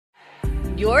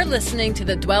You're listening to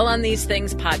the Dwell on These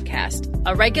Things podcast,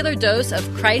 a regular dose of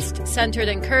Christ-centered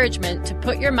encouragement to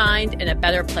put your mind in a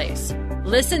better place.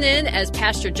 Listen in as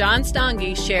Pastor John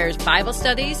Stange shares Bible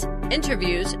studies,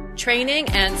 interviews, training,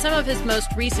 and some of his most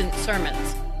recent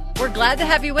sermons. We're glad to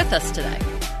have you with us today.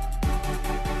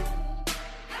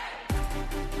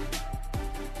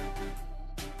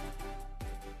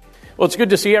 Well, it's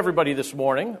good to see everybody this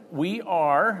morning. We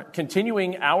are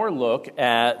continuing our look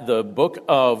at the book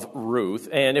of Ruth.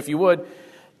 And if you would,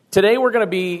 today we're going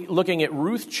to be looking at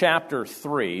Ruth chapter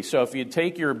 3. So if you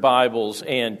take your Bibles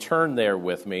and turn there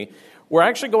with me, we're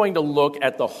actually going to look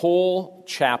at the whole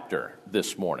chapter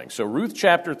this morning. So Ruth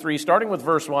chapter 3, starting with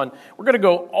verse 1, we're going to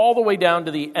go all the way down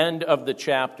to the end of the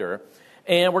chapter.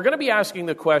 And we're going to be asking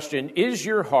the question, is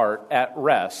your heart at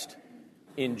rest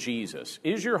in Jesus?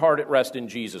 Is your heart at rest in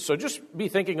Jesus? So just be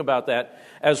thinking about that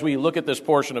as we look at this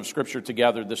portion of Scripture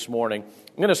together this morning.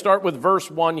 I'm going to start with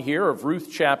verse 1 here of Ruth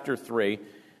chapter 3,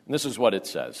 and this is what it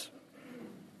says.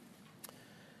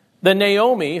 Then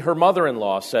Naomi, her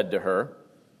mother-in-law, said to her,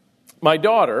 "My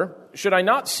daughter, should I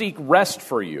not seek rest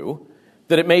for you,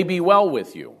 that it may be well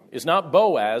with you? Is not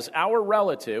Boaz our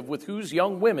relative with whose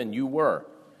young women you were?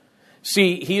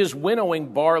 See, he is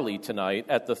winnowing barley tonight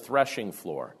at the threshing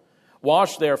floor.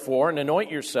 Wash, therefore, and anoint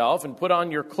yourself, and put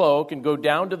on your cloak, and go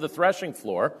down to the threshing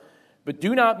floor. But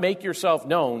do not make yourself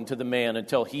known to the man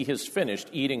until he has finished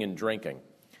eating and drinking.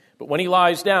 But when he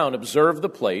lies down, observe the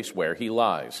place where he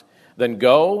lies. Then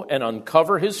go and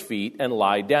uncover his feet and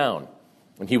lie down,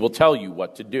 and he will tell you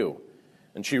what to do."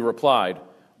 And she replied,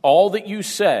 "All that you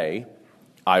say,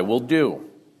 I will do."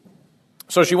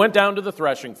 So she went down to the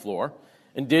threshing floor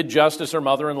and did just as her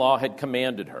mother-in-law had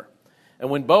commanded her. And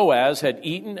when Boaz had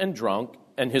eaten and drunk,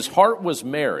 and his heart was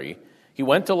merry, he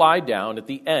went to lie down at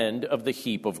the end of the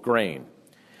heap of grain.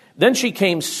 Then she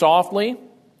came softly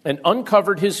and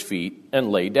uncovered his feet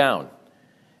and lay down.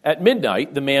 At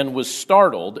midnight the man was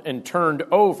startled and turned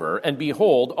over, and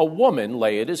behold, a woman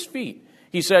lay at his feet.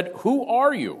 He said, "Who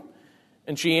are you?"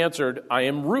 And she answered, "I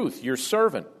am Ruth, your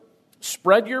servant.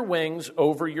 Spread your wings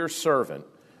over your servant,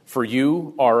 for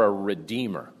you are a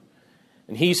redeemer."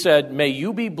 And he said, "May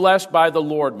you be blessed by the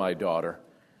Lord, my daughter.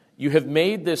 You have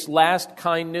made this last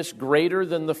kindness greater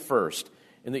than the first,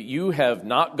 in that you have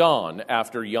not gone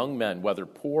after young men, whether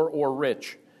poor or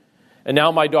rich. And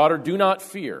now, my daughter, do not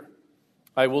fear.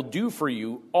 I will do for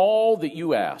you all that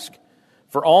you ask.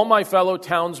 For all my fellow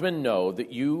townsmen know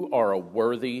that you are a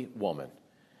worthy woman.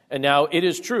 And now it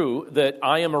is true that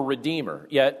I am a redeemer,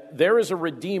 yet there is a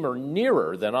redeemer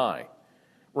nearer than I.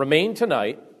 Remain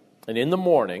tonight, and in the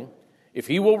morning, if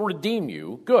he will redeem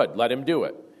you, good, let him do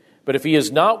it. But if he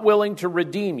is not willing to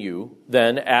redeem you,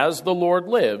 then as the Lord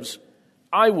lives,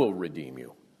 I will redeem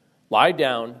you. Lie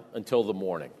down until the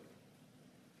morning."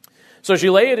 So she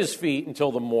lay at his feet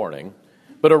until the morning,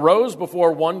 but arose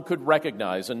before one could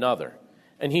recognize another.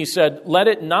 And he said, "Let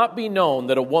it not be known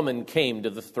that a woman came to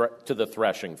the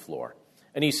threshing floor."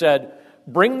 And he said,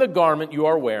 "Bring the garment you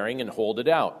are wearing and hold it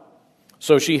out."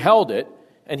 So she held it,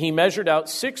 and he measured out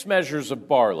 6 measures of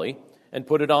barley and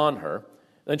put it on her.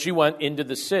 Then she went into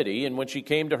the city, and when she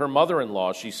came to her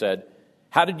mother-in-law, she said,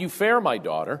 "How did you fare, my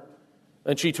daughter?"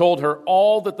 And she told her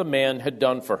all that the man had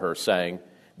done for her, saying,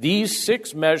 "These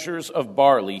 6 measures of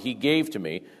barley he gave to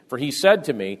me, for he said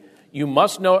to me, you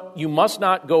must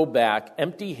not go back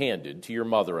empty-handed to your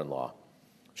mother-in-law."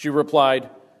 She replied,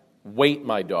 "Wait,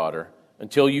 my daughter,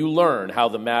 until you learn how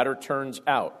the matter turns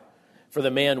out. For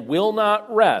the man will not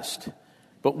rest,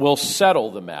 but will settle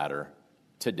the matter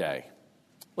today."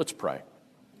 Let's pray.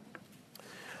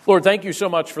 Lord, thank you so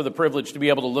much for the privilege to be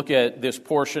able to look at this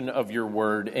portion of your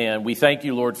word. And we thank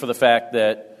you, Lord, for the fact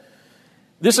that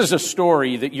this is a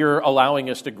story that you're allowing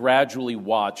us to gradually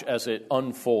watch as it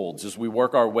unfolds, as we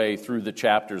work our way through the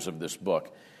chapters of this book.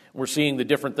 We're seeing the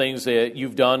different things that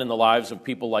you've done in the lives of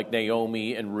people like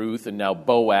Naomi and Ruth and now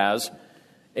Boaz.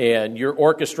 And you're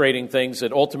orchestrating things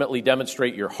that ultimately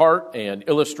demonstrate your heart and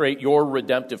illustrate your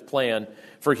redemptive plan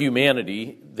for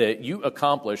humanity that you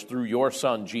accomplished through your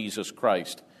Son, Jesus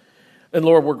Christ. And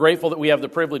Lord, we're grateful that we have the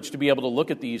privilege to be able to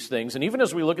look at these things. And even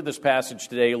as we look at this passage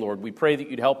today, Lord, we pray that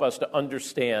you'd help us to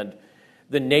understand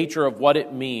the nature of what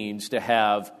it means to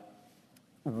have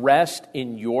rest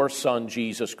in your Son,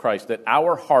 Jesus Christ, that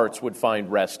our hearts would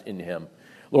find rest in him.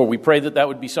 Lord, we pray that that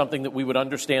would be something that we would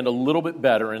understand a little bit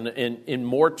better in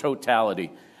more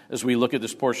totality as we look at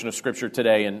this portion of Scripture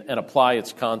today and apply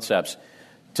its concepts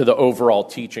to the overall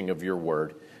teaching of your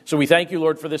word. So we thank you,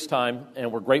 Lord, for this time,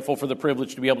 and we're grateful for the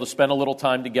privilege to be able to spend a little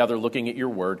time together looking at your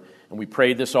word. And we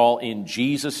pray this all in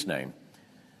Jesus' name.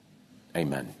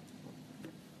 Amen.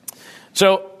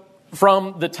 So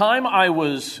From the time I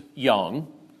was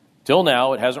young till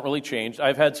now, it hasn't really changed.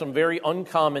 I've had some very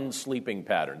uncommon sleeping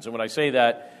patterns. And when I say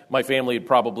that, my family would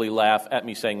probably laugh at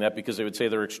me saying that because they would say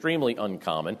they're extremely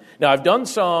uncommon. Now, I've done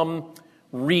some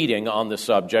reading on the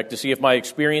subject to see if my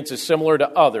experience is similar to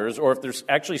others or if there's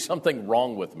actually something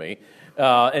wrong with me.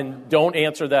 And don't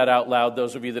answer that out loud,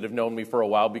 those of you that have known me for a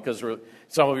while, because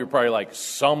some of you are probably like,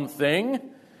 something,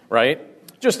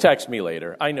 right? Just text me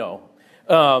later. I know.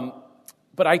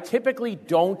 But I typically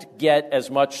don't get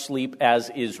as much sleep as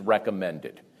is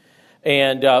recommended.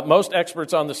 And most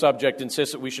experts on the subject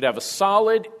insist that we should have a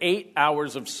solid 8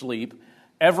 hours of sleep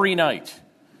every night.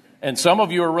 And some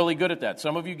of you are really good at that.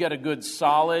 Some of you get a good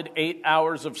solid 8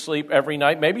 hours of sleep every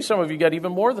night. Maybe some of you get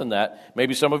even more than that.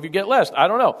 Maybe some of you get less. I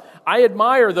don't know. I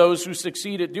admire those who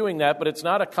succeed at doing that, but it's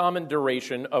not a common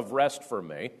duration of rest for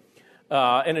me.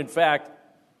 And in fact,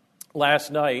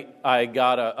 last night I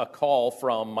got a call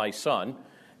from my son,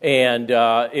 and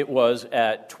it was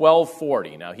at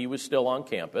 12:40. Now, he was still on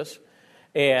campus,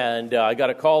 and I got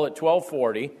a call at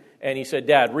 12:40, and he said,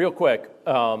 "Dad, real quick,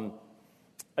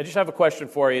 I just have a question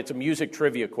for you. It's a music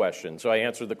trivia question." So I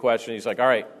answered the question. He's like, "All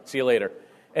right, see you later."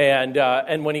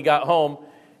 And when he got home,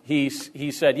 he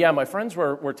said, "Yeah, my friends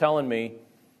were telling me,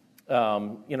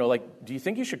 like, do you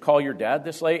think you should call your dad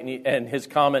this late?" And his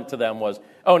comment to them was,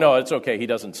 "Oh, no, it's okay. He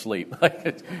doesn't sleep.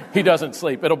 He doesn't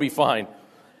sleep. It'll be fine."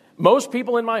 Most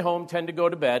people in my home tend to go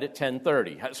to bed at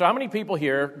 10:30. So how many people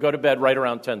here go to bed right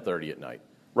around 10:30 at night,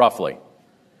 roughly?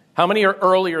 How many are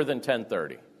earlier than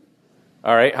 10:30?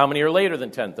 All right, how many are later than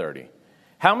 10:30?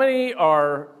 How many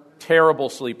are terrible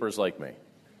sleepers like me?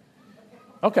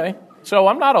 Okay, so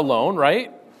I'm not alone,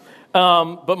 right?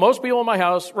 But most people in my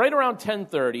house, right around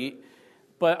 10:30,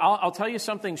 but I'll tell you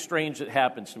something strange that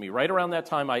happens to me. Right around that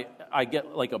time, I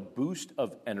get like a boost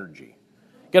of energy.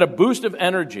 Get a boost of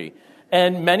energy.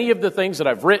 And many of the things that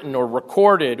I've written or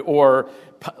recorded or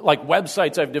like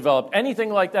websites I've developed,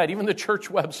 anything like that, even the church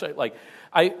website,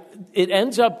 it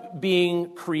ends up being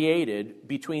created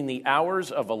between the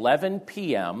hours of 11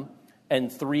 p.m.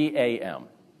 and 3 a.m.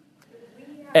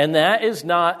 And that is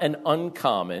not an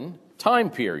uncommon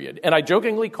time period. And I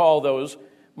jokingly call those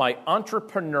my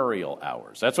entrepreneurial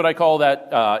hours. That's what I call that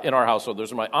in our household.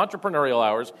 Those are my entrepreneurial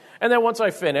hours. And then once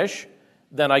I finish,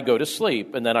 then I go to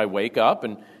sleep. And then I wake up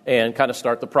and kind of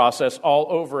start the process all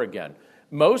over again.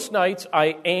 Most nights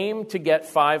I aim to get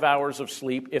 5 hours of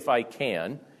sleep if I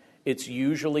can. It's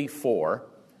usually 4,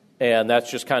 and that's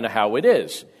just kind of how it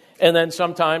is. And then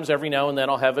sometimes, every now and then,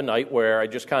 I'll have a night where I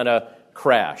just kind of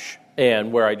crash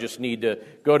and where I just need to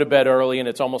go to bed early, and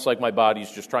it's almost like my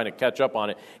body's just trying to catch up on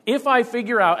it. If I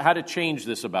figure out how to change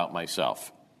this about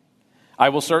myself, I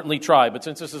will certainly try, but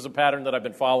since this is a pattern that I've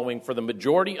been following for the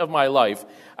majority of my life,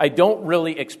 I don't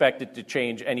really expect it to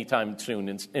change anytime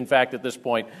soon. In fact, at this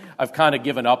point, I've kind of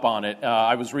given up on it.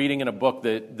 I was reading in a book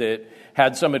that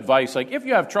had some advice, like, if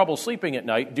you have trouble sleeping at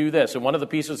night, do this. And one of the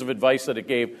pieces of advice that it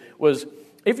gave was,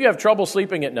 if you have trouble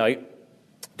sleeping at night,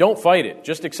 don't fight it.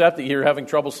 Just accept that you're having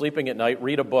trouble sleeping at night,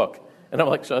 read a book. And I'm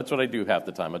like, so that's what I do half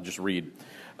the time. I just read.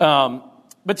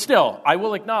 But still, I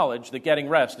will acknowledge that getting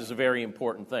rest is a very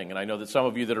important thing. And I know that some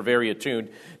of you that are very attuned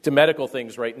to medical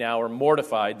things right now are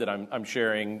mortified that I'm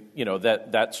sharing,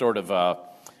 that sort of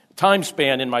time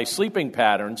span in my sleeping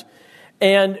patterns.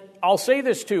 And I'll say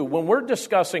this too, when we're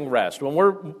discussing rest, when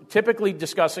we're typically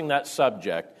discussing that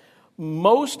subject,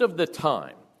 most of the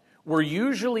time, we're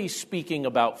usually speaking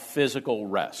about physical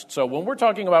rest. So when we're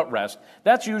talking about rest,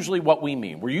 that's usually what we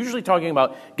mean. We're usually talking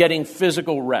about getting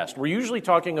physical rest. We're usually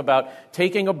talking about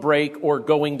taking a break or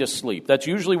going to sleep. That's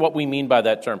usually what we mean by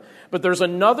that term. But there's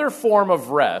another form of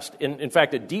rest, in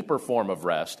fact, a deeper form of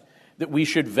rest, that we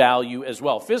should value as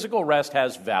well. Physical rest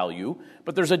has value,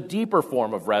 but there's a deeper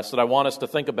form of rest that I want us to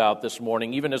think about this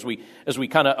morning, even as we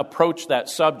kind of approach that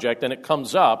subject, and it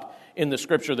comes up in the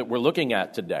scripture that we're looking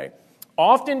at today.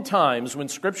 Oftentimes, when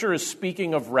Scripture is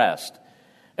speaking of rest,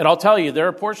 and I'll tell you, there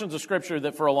are portions of Scripture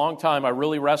that for a long time I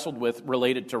really wrestled with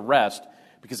related to rest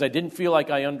because I didn't feel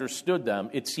like I understood them.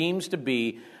 It seems to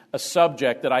be a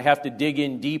subject that I have to dig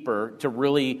in deeper to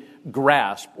really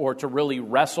grasp or to really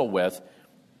wrestle with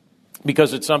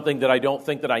because it's something that I don't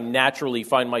think that I naturally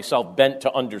find myself bent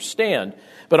to understand.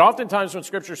 But oftentimes when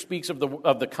Scripture speaks of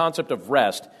the concept of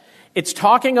rest, it's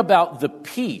talking about the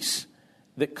peace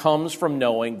that comes from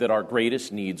knowing that our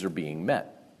greatest needs are being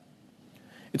met.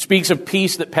 It speaks of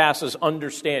peace that passes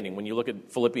understanding. When you look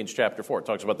at Philippians chapter 4, it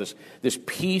talks about this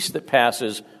peace that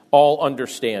passes all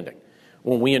understanding.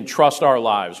 When we entrust our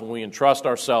lives, when we entrust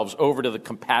ourselves over to the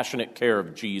compassionate care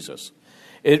of Jesus.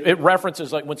 It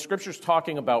references, like when Scripture's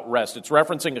talking about rest, it's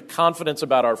referencing a confidence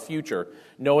about our future,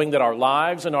 knowing that our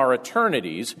lives and our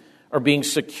eternities are being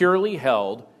securely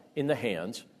held in the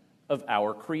hands of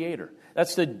our Creator.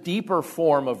 That's the deeper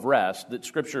form of rest that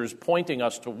Scripture is pointing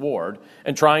us toward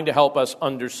and trying to help us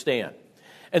understand.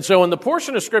 And so in the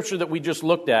portion of Scripture that we just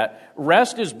looked at,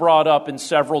 rest is brought up in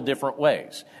several different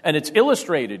ways. And it's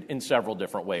illustrated in several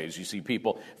different ways. You see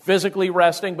people physically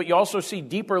resting, but you also see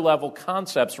deeper level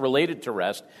concepts related to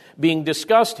rest being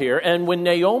discussed here. And when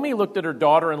Naomi looked at her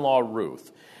daughter-in-law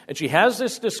Ruth, and she has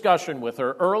this discussion with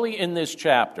her early in this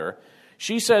chapter,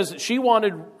 she says that she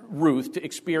wanted Ruth to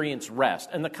experience rest.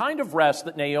 And the kind of rest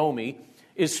that Naomi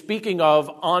is speaking of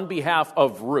on behalf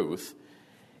of Ruth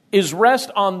is rest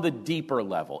on the deeper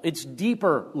level. It's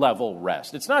deeper level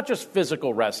rest. It's not just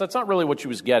physical rest. That's not really what she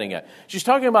was getting at. She's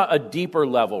talking about a deeper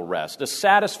level rest, a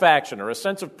satisfaction or a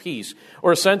sense of peace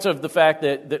or a sense of the fact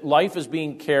that life is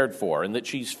being cared for and that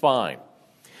she's fine.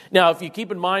 Now, if you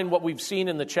keep in mind what we've seen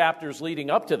in the chapters leading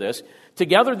up to this,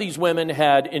 together these women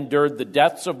had endured the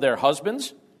deaths of their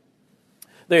husbands.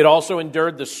 They had also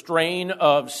endured the strain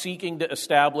of seeking to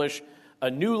establish a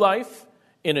new life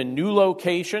in a new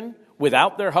location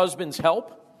without their husband's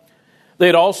help. They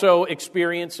had also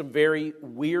experienced some very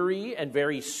weary and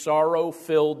very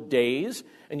sorrow-filled days,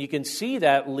 and you can see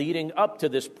that leading up to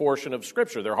this portion of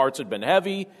Scripture. Their hearts had been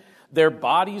heavy. Their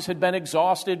bodies had been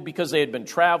exhausted because they had been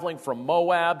traveling from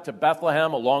Moab to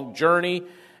Bethlehem, a long journey.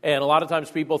 And a lot of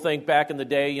times people think back in the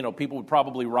day, people would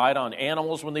probably ride on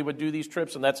animals when they would do these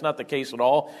trips, and that's not the case at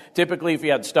all. Typically, if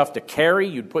you had stuff to carry,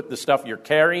 you'd put the stuff you're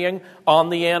carrying on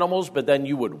the animals, but then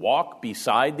you would walk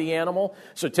beside the animal.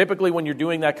 So typically when you're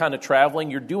doing that kind of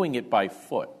traveling, you're doing it by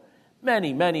foot.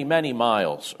 Many, many, many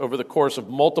miles over the course of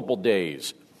multiple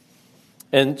days.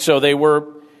 And so they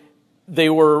were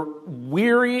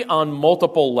weary on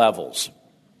multiple levels.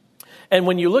 And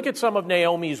when you look at some of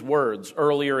Naomi's words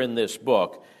earlier in this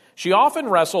book, she often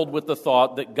wrestled with the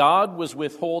thought that God was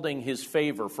withholding his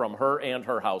favor from her and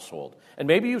her household. And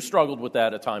maybe you've struggled with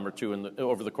that a time or two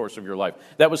over the course of your life.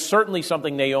 That was certainly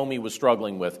something Naomi was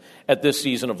struggling with at this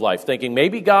season of life, thinking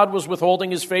maybe God was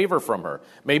withholding his favor from her.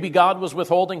 Maybe God was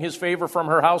withholding his favor from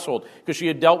her household because she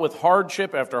had dealt with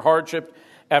hardship after hardship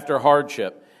after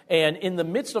hardship. And in the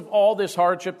midst of all this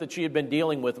hardship that she had been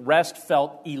dealing with, rest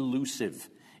felt elusive.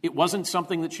 It wasn't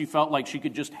something that she felt like she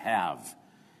could just have.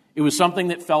 It was something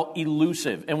that felt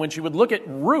elusive. And when she would look at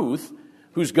Ruth,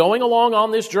 who's going along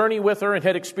on this journey with her and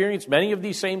had experienced many of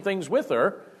these same things with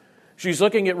her, she's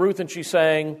looking at Ruth and she's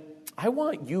saying, I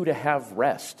want you to have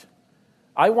rest.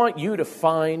 I want you to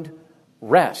find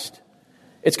rest.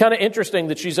 It's kind of interesting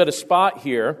that she's at a spot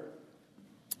here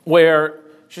where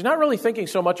she's not really thinking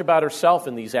so much about herself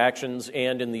in these actions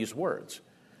and in these words.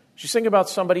 She's thinking about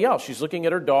somebody else. She's looking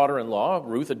at her daughter-in-law.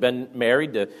 Ruth had been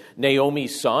married to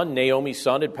Naomi's son. Naomi's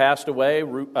son had passed away.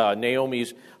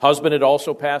 Naomi's husband had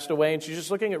also passed away. And she's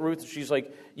just looking at Ruth and she's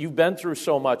like, you've been through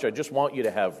so much. I just want you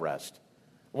to have rest.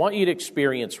 I want you to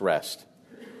experience rest.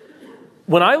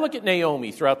 When I look at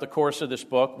Naomi throughout the course of this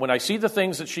book, when I see the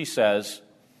things that she says,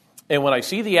 and when I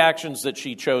see the actions that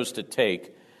she chose to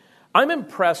take, I'm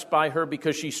impressed by her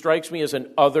because she strikes me as an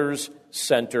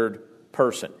others-centered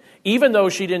person. Even though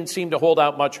she didn't seem to hold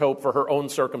out much hope for her own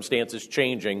circumstances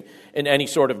changing in any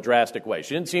sort of drastic way.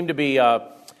 She didn't seem to be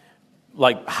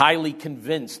highly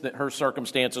convinced that her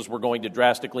circumstances were going to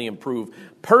drastically improve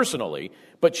personally,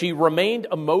 but she remained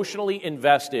emotionally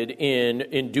invested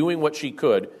in doing what she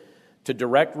could to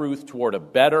direct Ruth toward a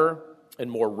better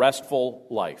and more restful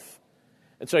life.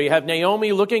 And so you have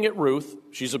Naomi looking at Ruth.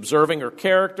 She's observing her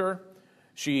character.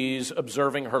 She's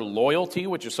observing her loyalty,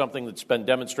 which is something that's been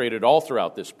demonstrated all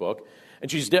throughout this book. And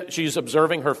she's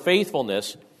observing her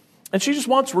faithfulness. And she just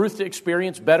wants Ruth to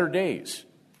experience better days.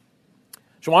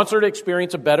 She wants her to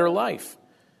experience a better life.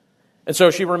 And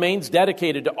so she remains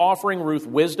dedicated to offering Ruth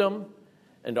wisdom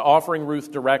and to offering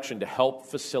Ruth direction to help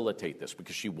facilitate this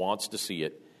because she wants to see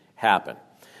it happen.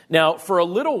 Now, for a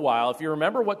little while, if you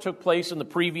remember what took place in the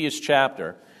previous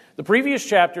chapter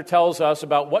tells us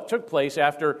about what took place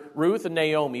after Ruth and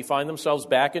Naomi find themselves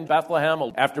back in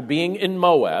Bethlehem after being in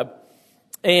Moab.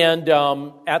 And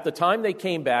at the time they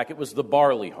came back, it was the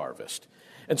barley harvest.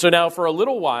 And so now for a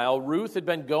little while, Ruth had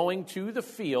been going to the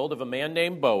field of a man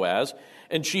named Boaz,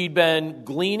 and she'd been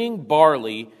gleaning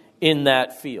barley in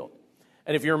that field.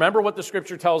 And if you remember what the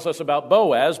scripture tells us about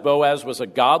Boaz, Boaz was a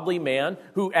godly man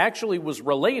who actually was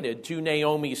related to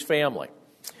Naomi's family.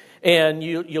 And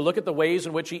you look at the ways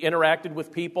in which he interacted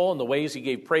with people and the ways he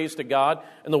gave praise to God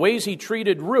and the ways he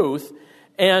treated Ruth.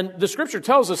 And the scripture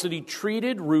tells us that he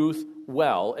treated Ruth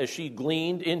well as she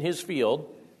gleaned in his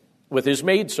field with his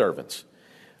maidservants.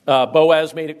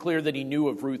 Boaz made it clear that he knew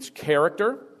of Ruth's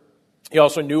character. He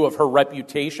also knew of her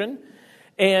reputation.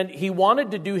 And he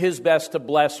wanted to do his best to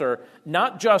bless her,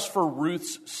 not just for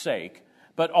Ruth's sake,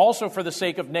 but also for the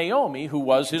sake of Naomi, who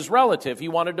was his relative. He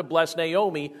wanted to bless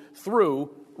Naomi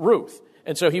through Ruth.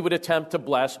 And so he would attempt to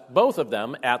bless both of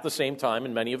them at the same time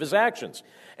in many of his actions.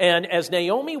 And as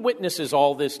Naomi witnesses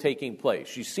all this taking place,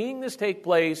 she's seeing this take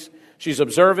place, she's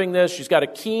observing this, she's got a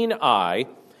keen eye.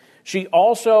 She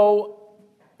also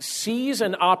sees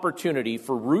an opportunity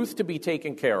for Ruth to be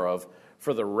taken care of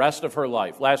for the rest of her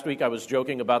life. Last week I was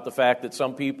joking about the fact that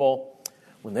some people,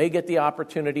 when they get the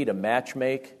opportunity to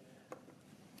matchmake,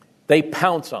 they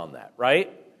pounce on that,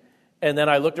 right? And then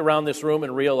I looked around this room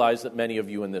and realized that many of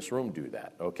you in this room do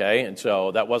that, okay? And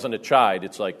so that wasn't a chide.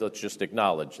 It's like, let's just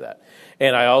acknowledge that.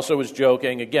 And I also was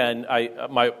joking, again,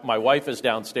 my wife is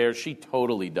downstairs. She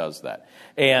totally does that.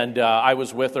 And I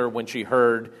was with her when she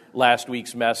heard last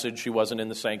week's message. She wasn't in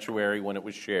the sanctuary when it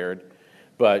was shared,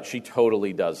 but she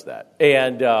totally does that.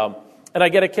 And I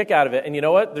get a kick out of it. And you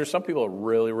know what? There's some people who are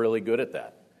really, really good at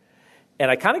that. And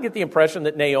I kind of get the impression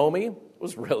that Naomi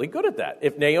was really good at that.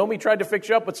 If Naomi tried to fix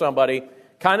you up with somebody,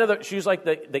 she's like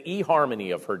the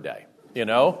eHarmony of her day, you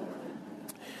know?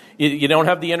 You don't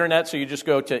have the internet, so you just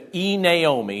go to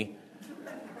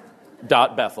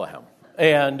eNaomi.Bethlehem.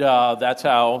 And that's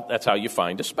how you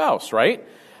find a spouse, right?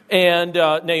 And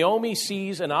Naomi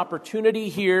sees an opportunity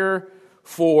here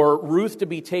for Ruth to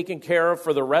be taken care of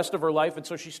for the rest of her life, and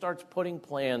so she starts putting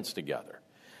plans together.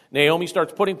 Naomi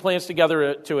starts putting plans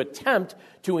together to attempt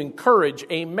to encourage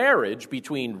a marriage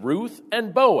between Ruth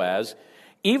and Boaz,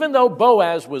 even though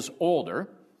Boaz was older,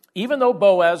 even though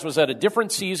Boaz was at a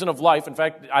different season of life. In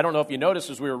fact, I don't know if you noticed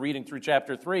as we were reading through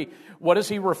chapter 3, what does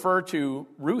he refer to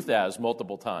Ruth as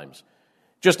multiple times?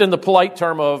 Just in the polite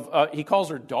term of, he calls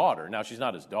her daughter. Now, she's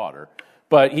not his daughter,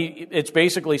 but it's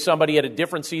basically somebody at a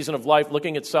different season of life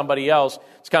looking at somebody else.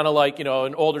 It's kind of like, an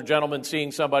older gentleman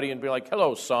seeing somebody and be like,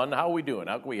 hello, son, how are we doing?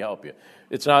 How can we help you?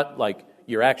 It's not like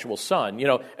your actual son,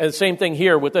 And the same thing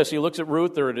here with this. He looks at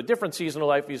Ruth. They're at a different season of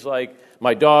life. He's like,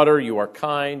 my daughter, you are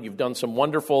kind. You've done some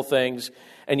wonderful things.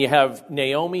 And you have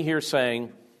Naomi here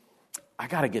saying, I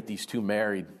got to get these two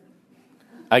married.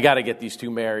 I got to get these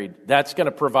two married. That's going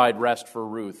to provide rest for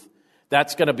Ruth.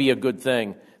 That's going to be a good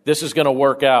thing. This is going to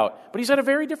work out. But he's at a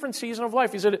very different season of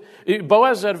life.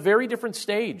 Boaz is at a very different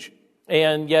stage.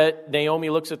 And yet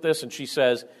Naomi looks at this and she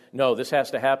says, no, this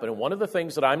has to happen. And one of the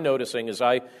things that I'm noticing as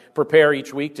I prepare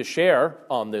each week to share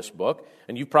on this book,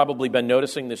 and you've probably been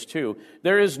noticing this too,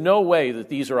 there is no way that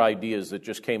these are ideas that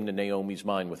just came to Naomi's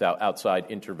mind without outside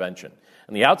intervention.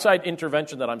 And the outside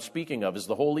intervention that I'm speaking of is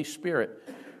the Holy Spirit,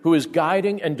 who is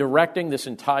guiding and directing this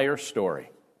entire story.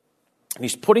 And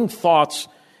he's putting thoughts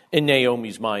in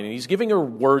Naomi's mind, and he's giving her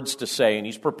words to say, and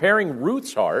he's preparing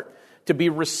Ruth's heart to be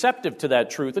receptive to that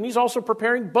truth, and he's also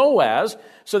preparing Boaz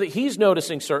so that he's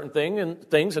noticing certain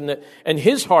things, and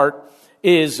his heart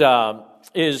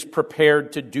is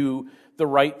prepared to do the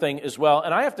right thing as well.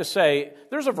 And I have to say,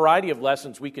 there's a variety of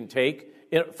lessons we can take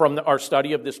from our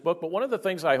study of this book, but one of the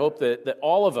things I hope that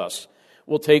all of us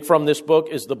will take from this book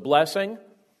is the blessing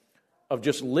of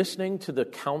just listening to the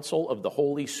counsel of the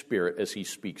Holy Spirit as he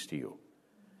speaks to you.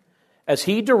 As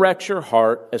he directs your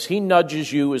heart, as he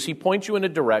nudges you, as he points you in a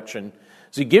direction,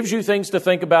 as he gives you things to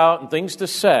think about and things to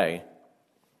say,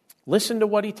 listen to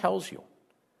what he tells you.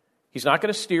 He's not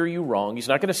going to steer you wrong. He's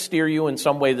not going to steer you in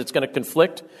some way that's going to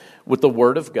conflict with the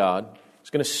Word of God. He's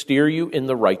going to steer you in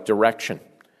the right direction.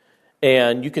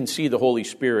 And you can see the Holy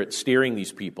Spirit steering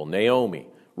these people, Naomi,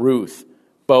 Ruth,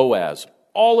 Boaz,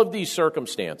 all of these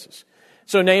circumstances.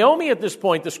 So Naomi at this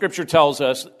point, the scripture tells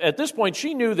us, at this point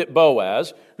she knew that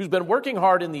Boaz, who's been working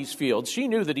hard in these fields, she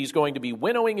knew that he's going to be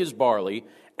winnowing his barley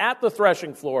at the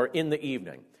threshing floor in the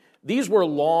evening. These were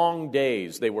long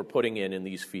days they were putting in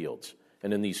these fields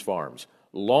and in these farms.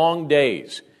 Long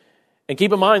days. And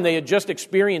keep in mind, they had just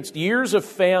experienced years of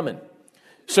famine.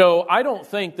 So I don't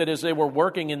think that as they were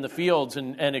working in the fields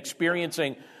and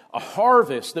experiencing a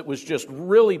harvest that was just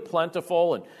really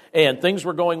plentiful and things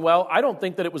were going well, I don't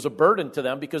think that it was a burden to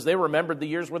them because they remembered the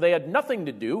years where they had nothing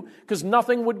to do because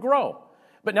nothing would grow.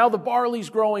 But now the barley's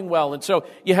growing well. And so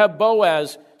you have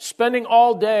Boaz spending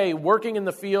all day working in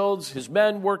the fields, his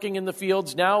men working in the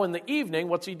fields. Now in the evening,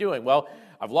 what's he doing? Well,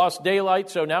 I've lost daylight,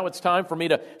 so now it's time for me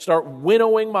to start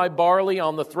winnowing my barley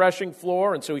on the threshing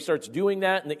floor. And so he starts doing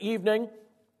that in the evening.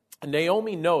 And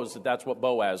Naomi knows that that's what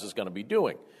Boaz is going to be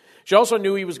doing. She also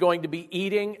knew he was going to be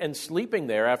eating and sleeping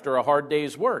there after a hard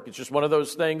day's work. It's just one of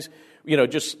those things,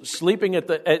 just sleeping at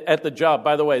the job.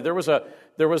 By the way, there was a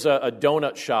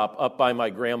donut shop up by my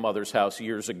grandmother's house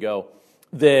years ago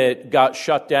that got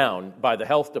shut down by the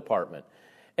health department.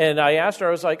 And I asked her,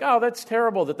 I was like, oh, that's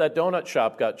terrible that donut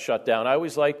shop got shut down. I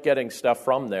always liked getting stuff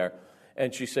from there.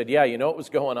 And she said, yeah, you know what was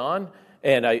going on?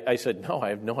 And I said, no, I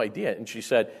have no idea. And she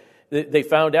said, they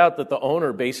found out that the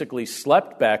owner basically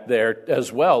slept back there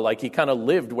as well. Like he kind of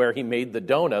lived where he made the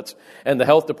donuts. And the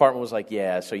health department was like,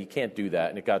 yeah, so you can't do that.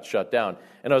 And it got shut down.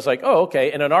 And I was like, oh,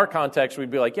 okay. And in our context, we'd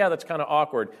be like, yeah, that's kind of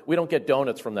awkward. We don't get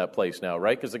donuts from that place now,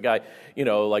 right? Because the guy,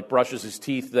 like brushes his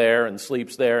teeth there and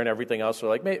sleeps there and everything else. So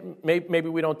like, maybe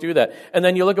we don't do that. And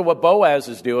then you look at what Boaz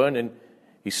is doing, and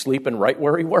he's sleeping right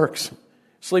where he works.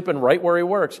 Sleeping right where he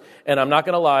works. And I'm not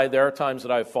going to lie, there are times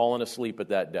that I've fallen asleep at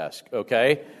that desk,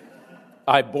 okay?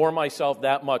 I bore myself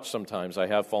that much sometimes. I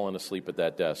have fallen asleep at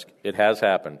that desk. It has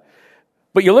happened.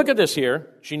 But you look at this here.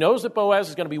 She knows that Boaz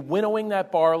is going to be winnowing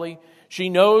that barley. She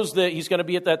knows that he's going to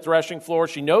be at that threshing floor.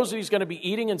 She knows that he's going to be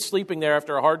eating and sleeping there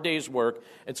after a hard day's work.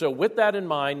 And so with that in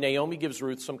mind, Naomi gives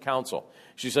Ruth some counsel.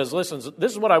 She says, listen,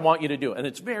 this is what I want you to do. And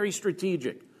it's very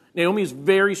strategic. Naomi is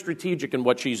very strategic in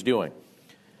what she's doing.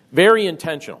 Very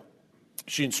intentional.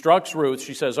 She instructs Ruth.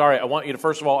 She says, all right,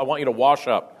 first of all, I want you to wash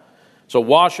up. So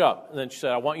wash up. And then she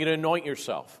said, I want you to anoint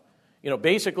yourself.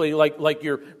 Basically like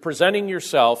you're presenting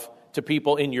yourself to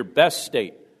people in your best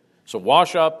state. So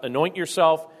wash up, anoint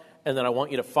yourself, and then I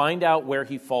want you to find out where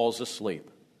he falls asleep.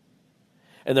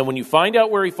 And then when you find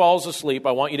out where he falls asleep,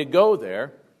 I want you to go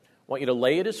there. I want you to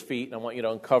lay at his feet, and I want you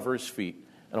to uncover his feet.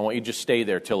 And I want you to just stay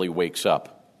there till he wakes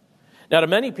up. Now, to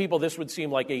many people, this would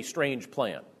seem like a strange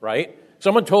plan, right?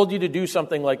 Someone told you to do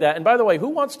something like that. And by the way, who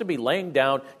wants to be laying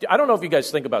down? I don't know if you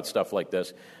guys think about stuff like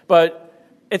this, but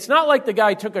it's not like the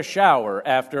guy took a shower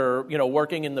after,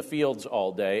 working in the fields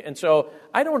all day. And so,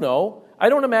 I don't know. I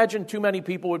don't imagine too many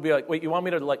people would be like, wait, you want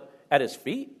me to, at his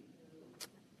feet?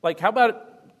 How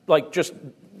about, just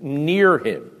near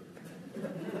him?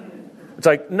 It's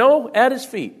like, no, at his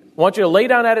feet. I want you to lay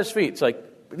down at his feet. It's like,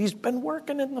 but he's been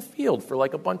working in the field for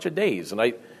a bunch of days.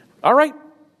 And all right.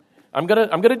 I'm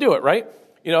gonna do it, right?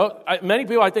 Many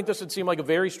people, I think this would seem like a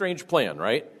very strange plan,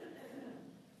 right?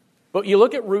 But you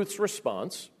look at Ruth's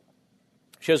response.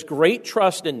 She has great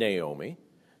trust in Naomi.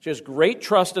 She has great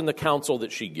trust in the counsel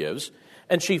that she gives,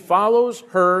 and she follows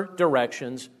her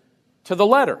directions to the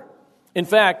letter. In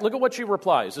fact, look at what she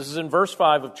replies. This is in verse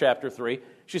 5 of chapter 3.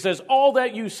 She says, all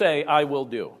that you say, I will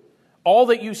do. All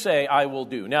that you say, I will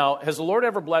do. Now, has the Lord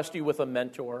ever blessed you with a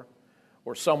mentor,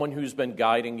 or someone who's been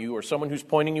guiding you, or someone who's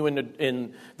pointing you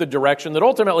in the direction that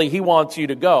ultimately he wants you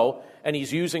to go, and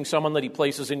he's using someone that he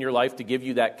places in your life to give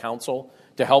you that counsel,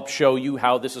 to help show you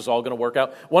how this is all going to work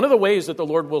out? One of the ways that the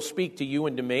Lord will speak to you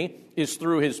and to me is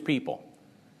through his people.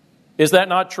 Is that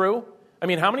not true? I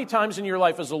mean, how many times in your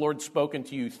life has the Lord spoken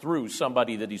to you through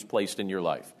somebody that he's placed in your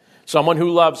life? Someone who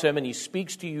loves him, and he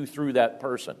speaks to you through that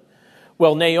person.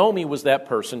 Well, Naomi was that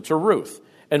person to Ruth.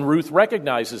 And Ruth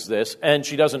recognizes this, and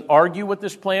she doesn't argue with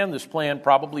this plan. This plan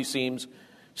probably seems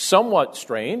somewhat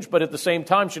strange, but at the same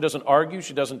time, she doesn't argue,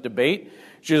 she doesn't debate.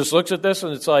 She just looks at this,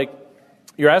 and it's like,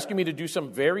 you're asking me to do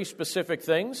some very specific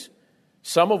things,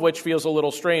 some of which feels a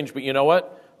little strange, but you know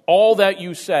what? All that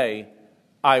you say,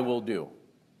 I will do.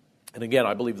 And again,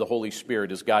 I believe the Holy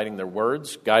Spirit is guiding their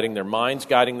words, guiding their minds,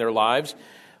 guiding their lives.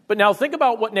 But now think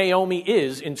about what Naomi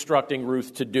is instructing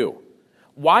Ruth to do.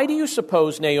 Why do you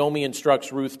suppose Naomi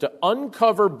instructs Ruth to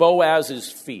uncover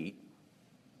Boaz's feet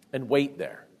and wait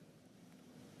there?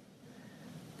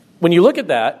 When you look at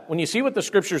that, when you see what the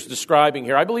Scripture is describing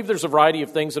here, I believe there's a variety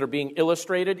of things that are being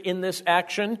illustrated in this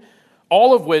action,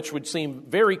 all of which would seem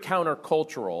very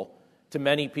countercultural to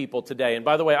many people today. And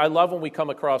by the way, I love when we come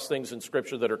across things in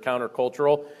Scripture that are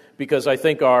countercultural, because I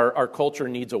think our culture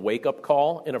needs a wake-up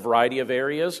call in a variety of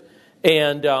areas.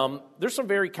 And there's some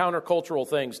very countercultural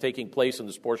things taking place in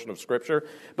this portion of Scripture.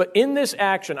 But in this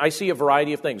action, I see a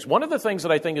variety of things. One of the things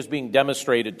that I think is being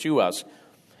demonstrated to us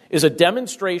is a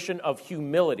demonstration of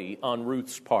humility on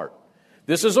Ruth's part.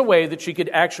 This is a way that she could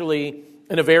actually,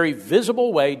 in a very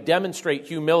visible way, demonstrate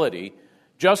humility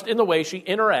just in the way she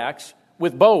interacts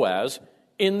with Boaz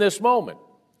in this moment.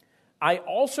 I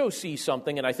also see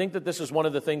something, and I think that this is one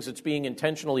of the things that's being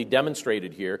intentionally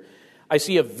demonstrated here. I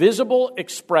see a visible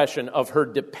expression of her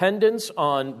dependence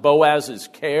on Boaz's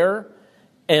care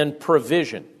and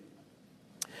provision.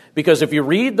 Because if you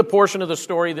read the portion of the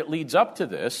story that leads up to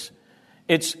this,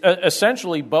 it's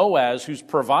essentially Boaz who's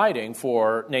providing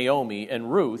for Naomi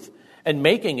and Ruth and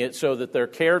making it so that they're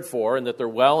cared for and that they're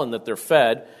well and that they're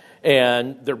fed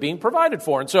and they're being provided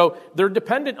for. And so they're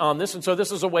dependent on this. And so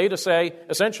this is a way to say,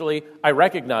 essentially, I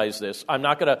recognize this. I'm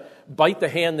not going to bite the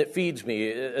hand that feeds me,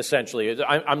 essentially.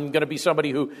 I'm going to be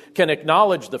somebody who can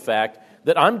acknowledge the fact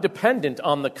that I'm dependent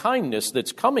on the kindness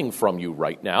that's coming from you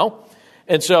right now.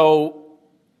 And so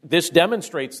this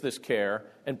demonstrates this care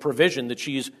and provision that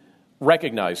she's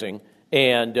recognizing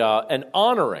and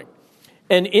honoring.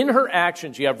 And in her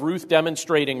actions, you have Ruth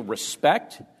demonstrating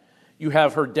respect. You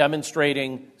have her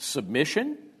demonstrating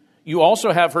submission. You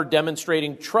also have her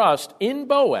demonstrating trust in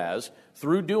Boaz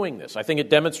through doing this. I think it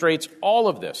demonstrates all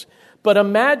of this. But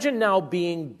imagine now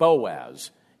being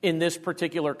Boaz in this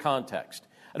particular context.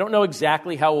 I don't know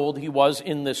exactly how old he was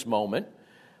in this moment,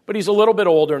 but he's a little bit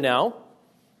older now.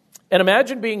 And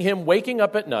imagine being him waking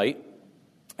up at night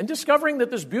and discovering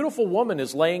that this beautiful woman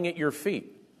is laying at your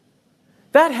feet.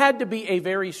 That had to be a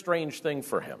very strange thing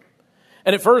for him.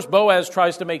 And at first, Boaz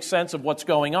tries to make sense of what's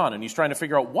going on, and he's trying to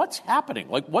figure out what's happening,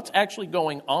 like what's actually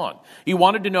going on. He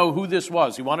wanted to know who this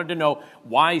was. He wanted to know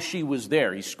why she was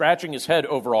there. He's scratching his head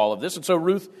over all of this, and so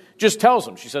Ruth just tells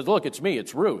him. She says, look, it's me,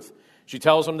 it's Ruth. She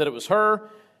tells him that it was her,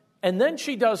 and then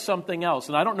she does something else.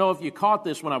 And I don't know if you caught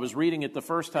this when I was reading it the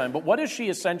first time, but what is she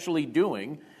essentially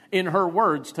doing in her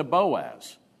words to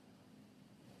Boaz?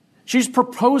 She's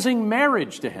proposing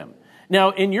marriage to him.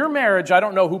 Now, in your marriage, I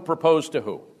don't know who proposed to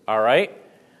who, all right?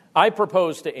 I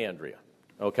proposed to Andrea,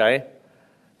 okay?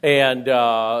 And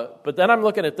but then I'm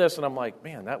looking at this, and I'm like,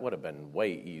 man, that would have been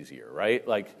way easier, right?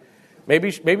 Like,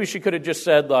 maybe she could have just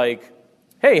said, like,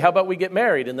 hey, how about we get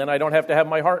married, and then I don't have to have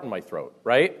my heart in my throat,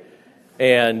 right?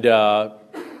 And but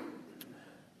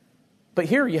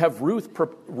here you have Ruth.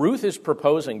 Ruth is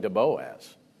proposing to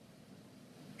Boaz.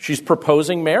 She's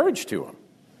proposing marriage to him.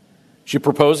 She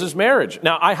proposes marriage.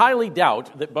 Now, I highly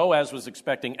doubt that Boaz was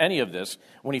expecting any of this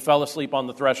when he fell asleep on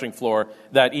the threshing floor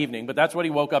that evening, but that's what he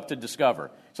woke up to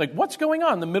discover. It's like, what's going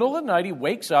on? In the middle of the night, he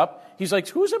wakes up. He's like,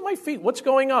 who's at my feet? What's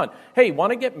going on? Hey,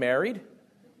 want to get married?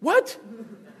 What?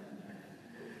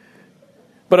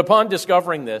 But upon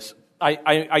discovering this,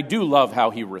 I do love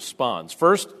how he responds.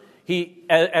 First,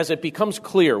 as it becomes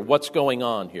clear what's going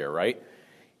on here, right?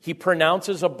 He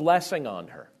pronounces a blessing on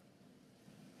her.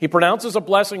 He pronounces a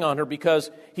blessing on her because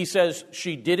he says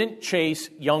she didn't chase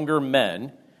younger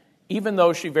men, even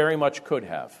though she very much could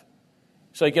have.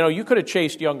 It's like, you could have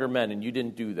chased younger men and you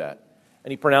didn't do that.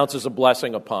 And he pronounces a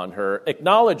blessing upon her,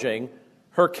 acknowledging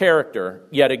her character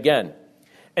yet again.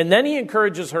 And then he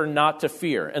encourages her not to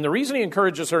fear. And the reason he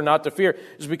encourages her not to fear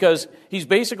is because he's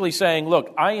basically saying,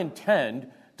 look, I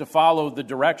intend to follow the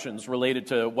directions related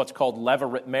to what's called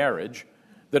levirate marriage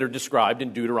that are described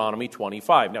in Deuteronomy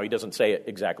 25. Now, he doesn't say it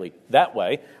exactly that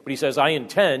way, but he says, I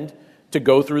intend to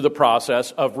go through the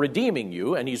process of redeeming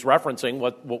you, and he's referencing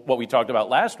what we talked about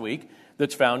last week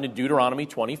that's found in Deuteronomy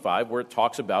 25, where it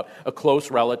talks about a close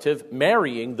relative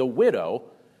marrying the widow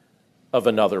of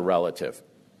another relative.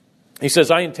 He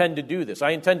says, I intend to do this.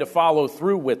 I intend to follow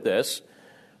through with this,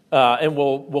 and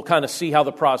we'll kind of see how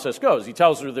the process goes. He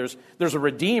tells her there's a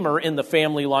redeemer in the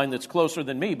family line that's closer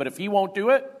than me, but if he won't do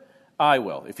it, I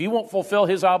will. If he won't fulfill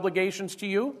his obligations to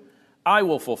you, I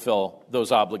will fulfill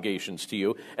those obligations to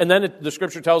you. And then the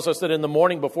scripture tells us that in the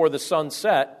morning before the sun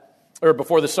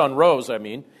rose,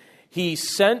 he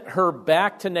sent her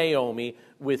back to Naomi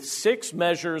with 6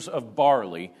 measures of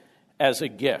barley as a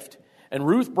gift. And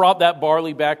Ruth brought that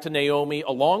barley back to Naomi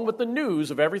along with the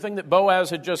news of everything that Boaz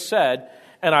had just said.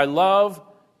 And I love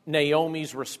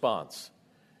Naomi's response.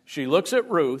 She looks at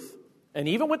Ruth, and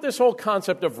even with this whole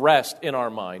concept of rest in our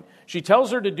mind, she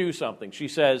tells her to do something. She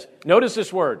says, notice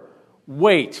this word,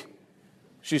 wait.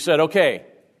 She said, okay.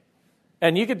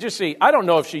 And you could just see, I don't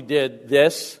know if she did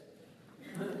this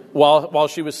while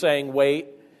she was saying wait,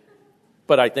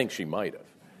 but I think she might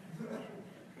have.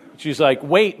 She's like,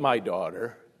 wait, my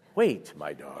daughter. Wait,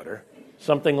 my daughter.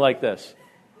 Something like this.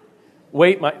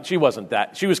 She wasn't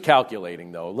that. She was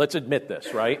calculating, though. Let's admit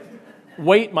this, right?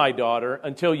 Wait, my daughter,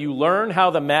 until you learn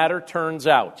how the matter turns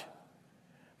out.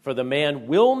 For the man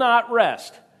will not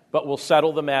rest, but will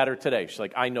settle the matter today. She's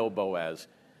like, I know, Boaz.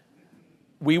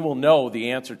 We will know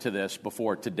the answer to this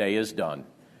before today is done.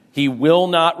 He will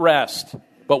not rest,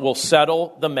 but will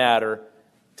settle the matter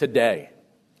today.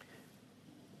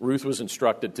 Ruth was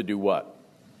instructed to do what?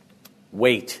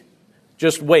 Wait.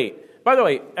 Just wait. By the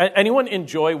way, anyone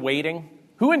enjoy waiting?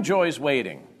 Who enjoys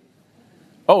waiting?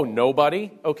 Oh,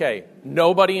 nobody? Okay,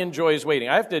 nobody enjoys waiting.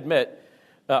 I have to admit,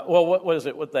 what is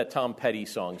it? What that Tom Petty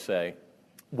song say?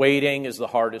 Waiting is the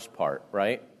hardest part,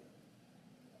 right?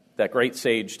 That great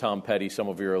sage Tom Petty. Some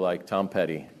of you are like, Tom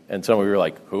Petty. And some of you are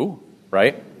like, who?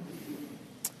 Right?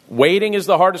 Waiting is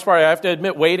the hardest part. I have to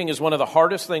admit, waiting is one of the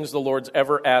hardest things the Lord's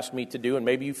ever asked me to do, and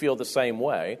maybe you feel the same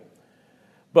way.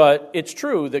 But it's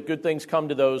true that good things come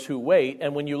to those who wait.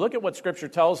 And when you look at what Scripture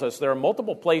tells us, there are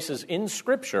multiple places in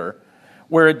Scripture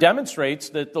where it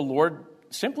demonstrates that the Lord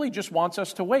simply just wants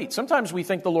us to wait. Sometimes we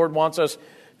think the Lord wants us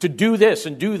to do this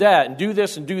and do that and do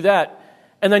this and do that.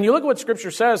 And then you look at what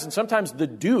Scripture says, and sometimes the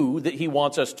do that he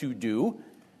wants us to do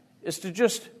is to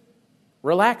just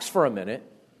relax for a minute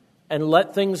and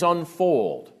let things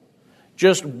unfold.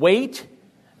 Just wait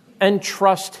and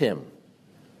trust him.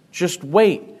 Just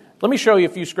wait. Let me show you a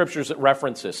few scriptures that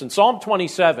reference this. In Psalm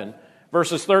 27,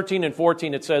 verses 13 and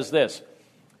 14, it says this.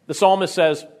 The psalmist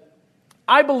says,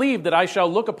 I believe that I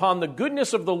shall look upon the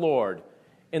goodness of the Lord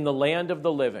in the land of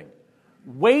the living.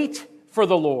 Wait for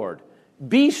the Lord.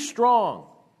 Be strong,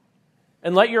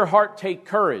 and let your heart take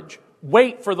courage.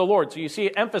 Wait for the Lord. So you see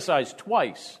it emphasized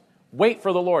twice. Wait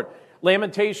for the Lord.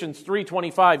 Lamentations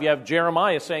 3:25, you have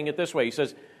Jeremiah saying it this way. He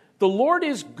says, the Lord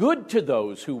is good to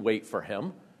those who wait for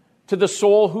him, to the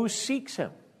soul who seeks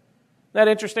him. Isn't that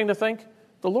interesting to think?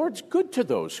 The Lord's good to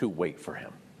those who wait for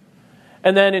him.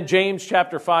 And then in James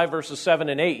chapter 5, verses 7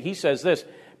 and 8, he says this,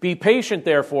 be patient,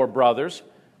 therefore, brothers,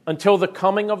 until the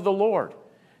coming of the Lord.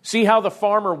 See how the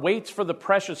farmer waits for the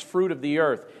precious fruit of the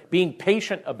earth, being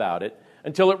patient about it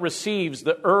until it receives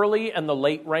the early and the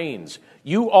late rains.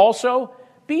 You also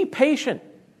be patient.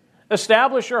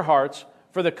 Establish your hearts,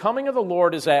 for the coming of the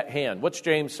Lord is at hand. What's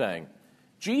James saying?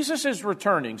 Jesus is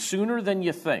returning sooner than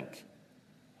you think.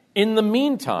 In the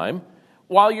meantime,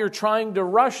 while you're trying to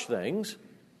rush things,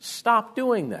 stop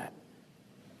doing that.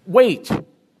 Wait.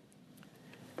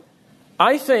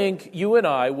 I think you and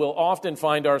I will often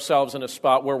find ourselves in a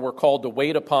spot where we're called to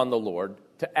wait upon the Lord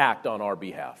to act on our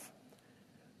behalf.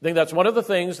 I think that's one of the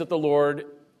things that the Lord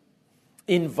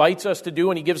invites us to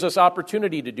do and he gives us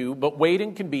opportunity to do, but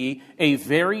waiting can be a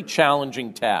very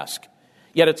challenging task.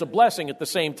 Yet it's a blessing at the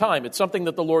same time. It's something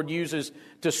that the Lord uses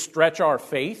to stretch our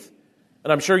faith.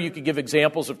 And I'm sure you could give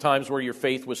examples of times where your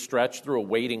faith was stretched through a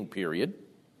waiting period.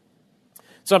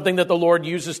 Something that the Lord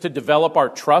uses to develop our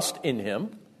trust in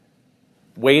him.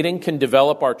 Waiting can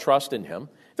develop our trust in him.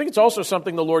 I think it's also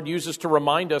something the Lord uses to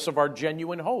remind us of our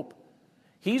genuine hope.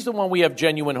 He's the one we have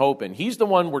genuine hope in. He's the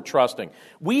one we're trusting.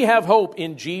 We have hope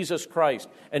in Jesus Christ,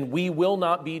 and we will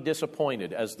not be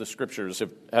disappointed, as the scriptures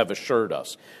have assured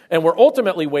us. And we're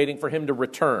ultimately waiting for him to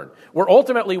return. We're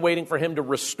ultimately waiting for him to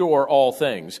restore all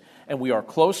things. And we are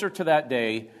closer to that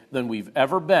day than we've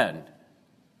ever been,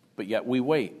 but yet we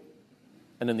wait.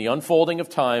 And in the unfolding of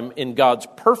time, in God's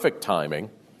perfect timing,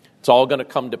 it's all going to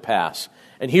come to pass.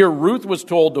 And here Ruth was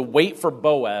told to wait for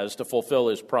Boaz to fulfill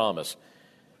his promise.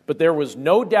 But there was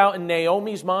no doubt in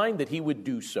Naomi's mind that he would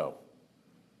do so.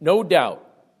 No doubt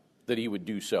that he would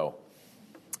do so.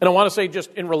 And I want to say,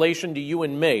 just in relation to you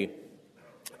and me,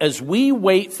 as we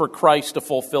wait for Christ to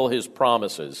fulfill his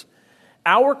promises,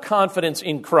 our confidence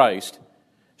in Christ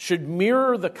should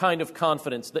mirror the kind of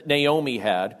confidence that Naomi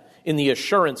had in the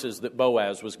assurances that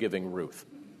Boaz was giving Ruth.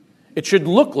 It should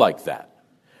look like that.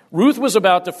 Ruth was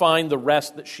about to find the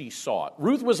rest that she sought.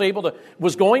 Ruth was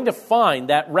going to find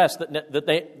that rest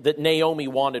that Naomi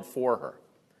wanted for her.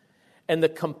 And the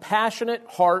compassionate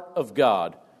heart of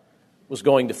God was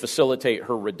going to facilitate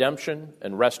her redemption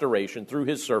and restoration through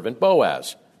his servant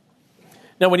Boaz.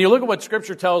 Now, when you look at what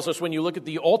Scripture tells us, when you look at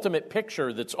the ultimate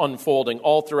picture that's unfolding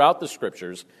all throughout the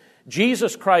Scriptures,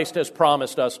 Jesus Christ has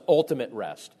promised us ultimate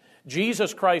rest.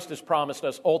 Jesus Christ has promised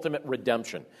us ultimate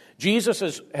redemption.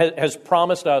 Jesus has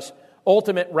promised us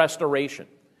ultimate restoration.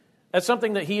 That's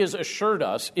something that he has assured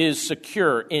us is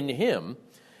secure in him.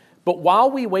 But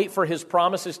while we wait for his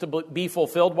promises to be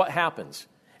fulfilled, what happens?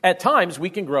 At times,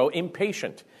 we can grow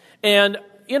impatient. And,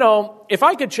 if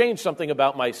I could change something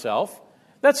about myself,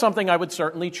 that's something I would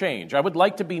certainly change. I would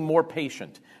like to be more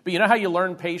patient. But you know how you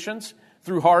learn patience?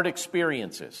 Through hard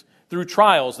experiences, through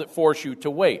trials that force you to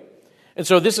wait. And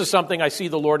so this is something I see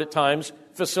the Lord at times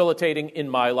facilitating in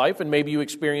my life, and maybe you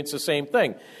experience the same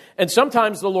thing. And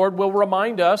sometimes the Lord will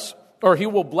remind us, or he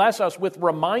will bless us with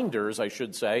reminders, I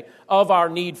should say, of our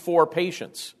need for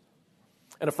patience.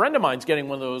 And a friend of mine's getting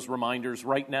one of those reminders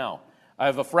right now. I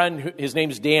have a friend, his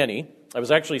name's Danny. I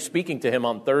was actually speaking to him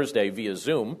on Thursday via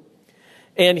Zoom.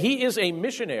 And he is a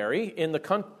missionary in the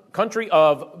country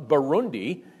of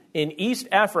Burundi in East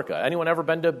Africa. Anyone ever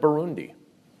been to Burundi?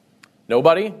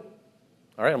 Nobody?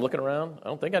 All right, I'm looking around. I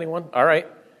don't think anyone. All right.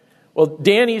 Well,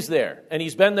 Danny's there, and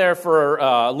he's been there for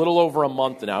a little over a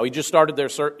month now. He just started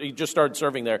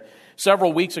serving there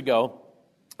several weeks ago,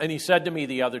 and he said to me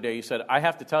the other day, he said, I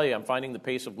have to tell you, I'm finding the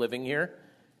pace of living here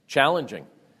challenging.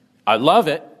 I love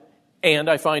it, and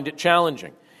I find it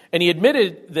challenging. And he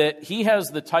admitted that he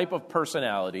has the type of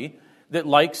personality that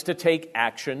likes to take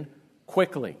action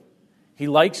quickly. He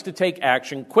likes to take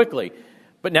action quickly.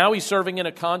 But now he's serving in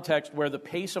a context where the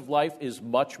pace of life is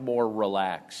much more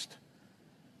relaxed,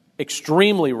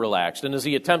 extremely relaxed. And as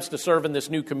he attempts to serve in this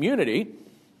new community,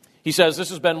 he says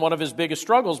this has been one of his biggest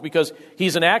struggles because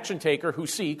he's an action taker who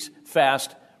seeks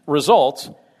fast results,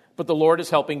 but the Lord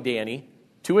is helping Danny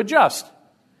to adjust.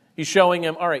 He's showing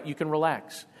him, all right, you can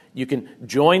relax. You can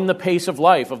join the pace of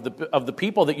life of the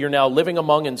people that you're now living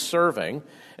among and serving.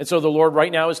 And so the Lord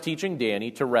right now is teaching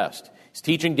Danny to rest. He's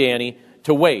teaching Danny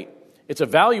to wait. It's a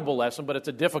valuable lesson, but it's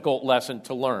a difficult lesson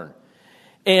to learn.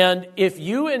 And if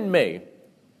you and me,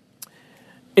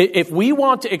 if we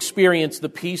want to experience the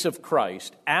peace of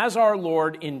Christ as our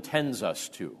Lord intends us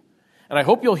to, and I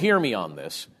hope you'll hear me on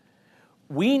this,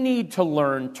 we need to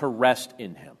learn to rest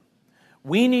in Him.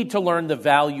 We need to learn the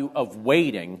value of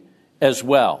waiting as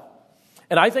well.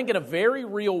 And I think in a very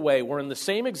real way, we're in the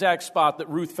same exact spot that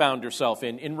Ruth found herself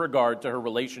in regard to her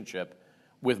relationship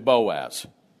with Boaz.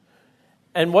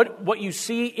 And what you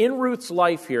see in Ruth's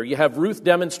life here, you have Ruth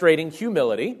demonstrating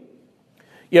humility.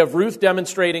 You have Ruth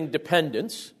demonstrating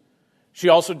dependence. She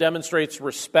also demonstrates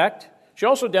respect. She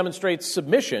also demonstrates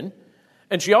submission.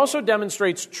 And she also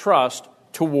demonstrates trust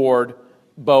toward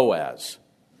Boaz.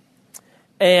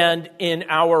 And in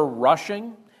our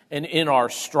rushing and in our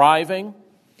striving,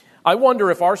 I wonder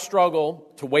if our struggle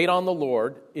to wait on the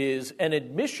Lord is an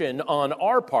admission on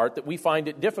our part that we find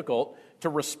it difficult to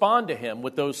respond to Him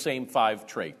with those same 5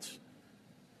 traits.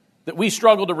 That we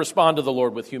struggle to respond to the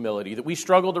Lord with humility. That we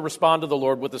struggle to respond to the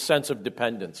Lord with a sense of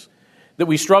dependence. That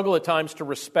we struggle at times to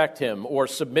respect Him or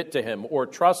submit to Him or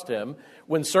trust Him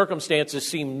when circumstances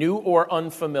seem new or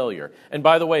unfamiliar. And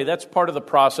by the way, that's part of the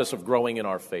process of growing in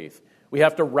our faith. We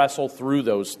have to wrestle through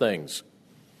those things.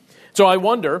 So I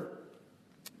wonder,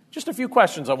 just a few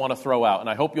questions I want to throw out, and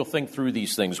I hope you'll think through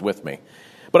these things with me.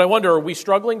 But I wonder, are we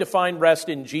struggling to find rest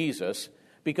in Jesus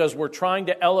because we're trying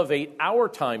to elevate our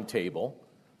timetable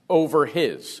over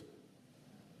His?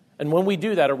 And when we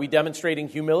do that, are we demonstrating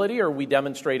humility or are we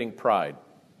demonstrating pride?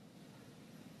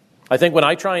 I think when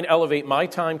I try and elevate my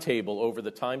timetable over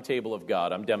the timetable of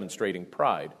God, I'm demonstrating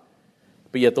pride.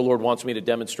 But yet the Lord wants me to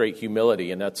demonstrate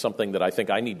humility, and that's something that I think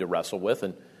I need to wrestle with,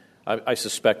 and I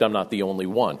suspect I'm not the only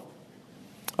one.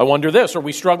 I wonder this, are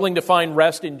we struggling to find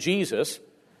rest in Jesus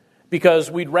because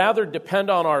we'd rather depend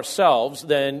on ourselves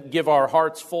than give our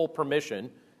hearts full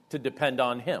permission to depend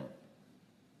on Him?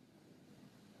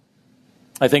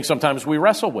 I think sometimes we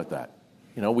wrestle with that.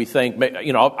 We think,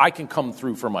 I can come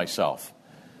through for myself,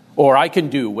 or I can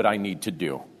do what I need to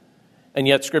do. And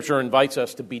yet Scripture invites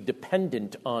us to be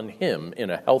dependent on Him in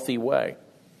a healthy way.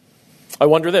 I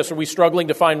wonder this, are we struggling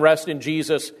to find rest in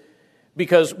Jesus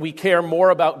because we care more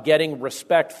about getting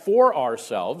respect for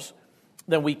ourselves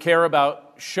than we care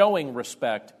about showing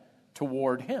respect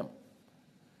toward Him?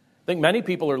 I think many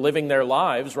people are living their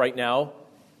lives right now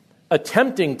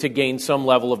attempting to gain some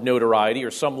level of notoriety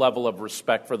or some level of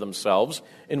respect for themselves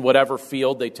in whatever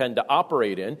field they tend to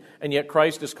operate in, and yet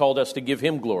Christ has called us to give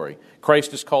Him glory.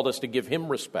 Christ has called us to give Him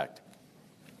respect.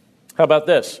 How about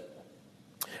this?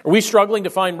 Are we struggling to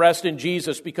find rest in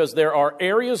Jesus because there are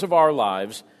areas of our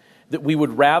lives that we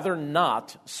would rather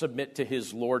not submit to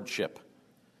His lordship?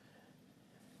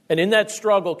 And in that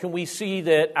struggle, can we see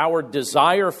that our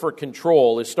desire for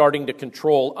control is starting to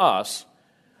control us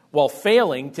while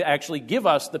failing to actually give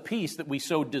us the peace that we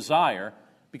so desire,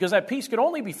 because that peace can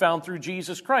only be found through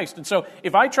Jesus Christ. And so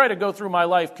if I try to go through my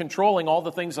life controlling all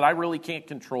the things that I really can't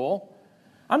control,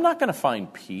 I'm not going to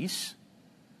find peace.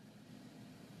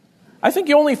 I think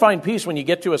you only find peace when you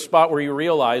get to a spot where you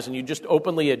realize and you just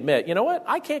openly admit, you know what,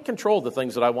 I can't control the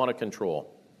things that I want to control.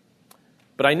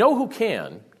 But I know who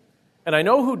can, and I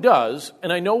know who does,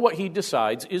 and I know what He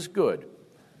decides is good.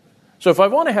 So if I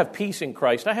want to have peace in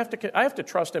Christ, I have to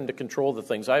trust Him to control the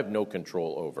things I have no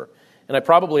control over. And I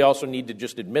probably also need to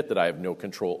just admit that I have no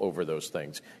control over those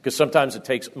things, because sometimes it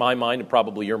takes my mind, and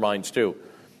probably your minds too,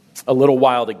 a little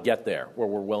while to get there where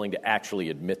we're willing to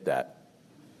actually admit that.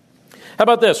 How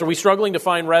about this? Are we struggling to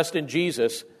find rest in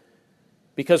Jesus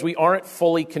because we aren't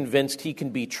fully convinced He can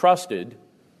be trusted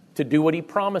to do what He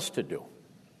promised to do?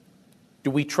 Do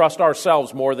we trust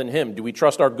ourselves more than Him? Do we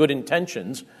trust our good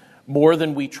intentions more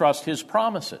than we trust His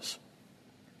promises?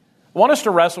 I want us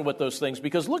to wrestle with those things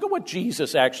because look at what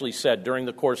Jesus actually said during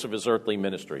the course of His earthly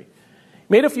ministry. He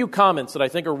made a few comments that I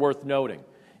think are worth noting.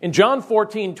 In John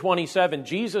 14:27,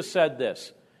 Jesus said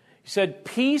this. He said,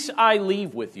 "Peace I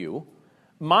leave with you,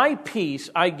 my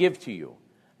peace I give to you.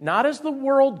 Not as the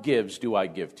world gives do I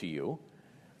give to you.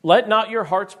 Let not your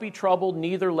hearts be troubled,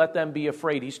 neither let them be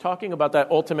afraid." He's talking about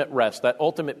that ultimate rest, that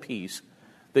ultimate peace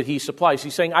that He supplies.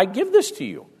 He's saying, I give this to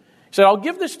you. He said, I'll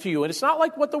give this to you, and it's not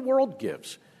like what the world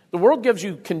gives. The world gives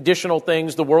you conditional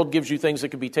things. The world gives you things that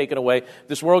can be taken away.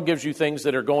 This world gives you things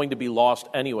that are going to be lost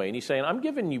anyway. And He's saying, I'm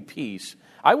giving you peace.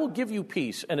 I will give you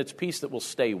peace, and it's peace that will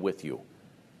stay with you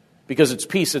because it's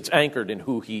peace that's anchored in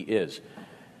who He is.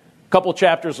 A couple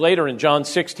chapters later in John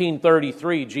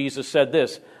 16:33, Jesus said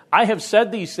this, "I have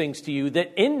said these things to you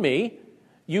that in me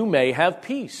you may have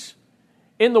peace.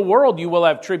 In the world you will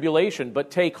have tribulation,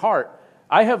 but take heart.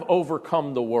 I have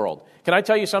overcome the world. Can I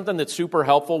tell you something that's super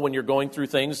helpful when you're going through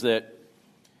things that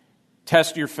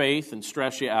test your faith and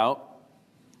stress you out?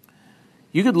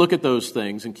 You could look at those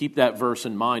things and keep that verse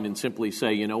in mind and simply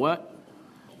say, you know what?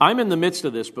 I'm in the midst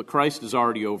of this, but Christ has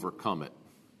already overcome it.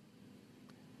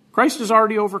 Christ has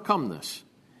already overcome this.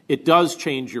 It does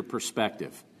change your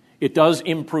perspective. It does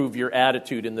improve your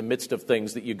attitude in the midst of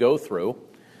things that you go through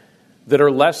that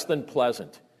are less than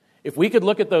pleasant. If we could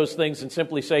look at those things and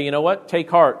simply say, you know what?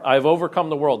 Take heart. I've overcome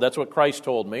the world. That's what Christ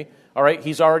told me. All right,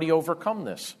 he's already overcome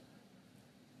this.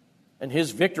 And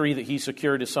his victory that he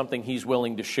secured is something he's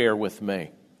willing to share with me.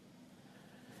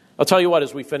 I'll tell you what,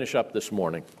 as we finish up this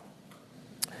morning,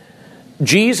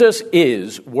 Jesus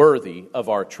is worthy of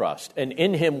our trust, and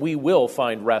in him we will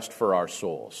find rest for our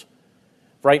souls.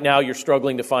 If right now you're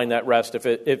struggling to find that rest,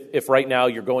 if right now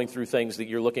you're going through things that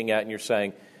you're looking at and you're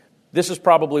saying, this is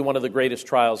probably one of the greatest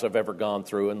trials I've ever gone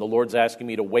through, and the Lord's asking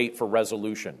me to wait for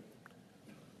resolution.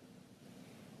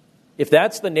 If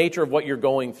that's the nature of what you're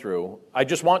going through, I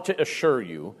just want to assure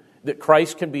you that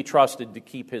Christ can be trusted to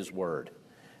keep his word.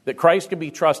 That Christ can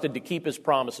be trusted to keep his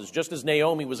promises. Just as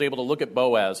Naomi was able to look at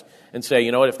Boaz and say,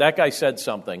 you know what, if that guy said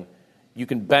something, you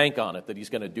can bank on it that he's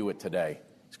going to do it today.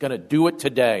 He's going to do it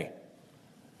today.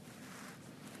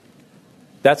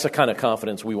 That's the kind of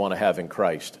confidence we want to have in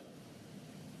Christ.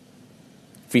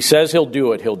 If he says he'll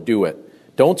do it, he'll do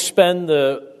it. Don't spend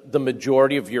the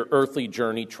majority of your earthly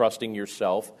journey trusting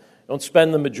yourself. Don't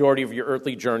spend the majority of your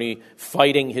earthly journey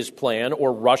fighting his plan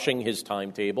or rushing his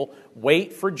timetable.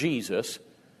 Wait for Jesus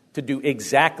to do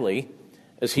exactly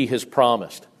as he has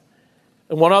promised.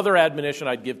 And one other admonition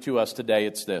I'd give to us today,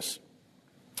 it's this.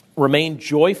 Remain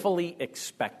joyfully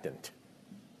expectant,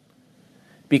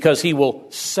 because he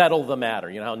will settle the matter.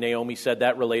 You know how Naomi said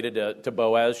that related to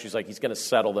Boaz? She's like, he's going to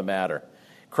settle the matter.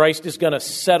 Christ is going to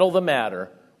settle the matter,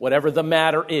 whatever the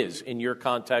matter is in your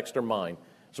context or mine.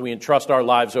 So we entrust our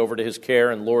lives over to his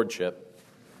care and lordship.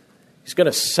 He's going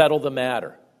to settle the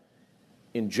matter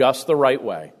in just the right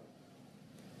way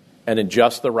and in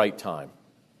just the right time.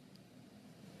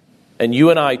 And you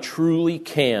and I truly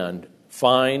can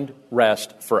find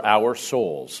rest for our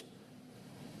souls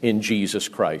in Jesus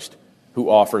Christ, who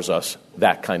offers us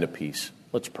that kind of peace.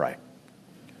 Let's pray.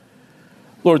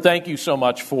 Lord, thank you so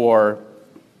much for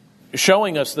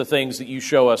showing us the things that you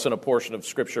show us in a portion of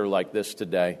Scripture like this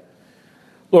today.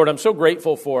 Lord, I'm so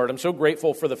grateful for it. I'm so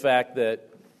grateful for the fact that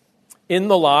in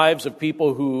the lives of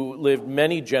people who lived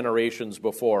many generations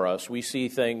before us, we see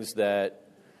things that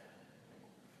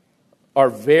are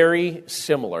very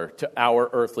similar to our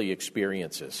earthly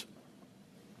experiences.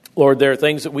 Lord, there are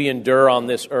things that we endure on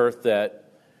this earth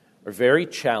that are very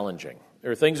challenging.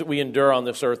 There are things that we endure on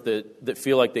this earth that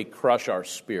feel like they crush our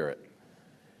spirit.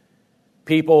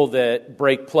 People that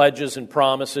break pledges and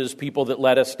promises, people that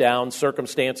let us down,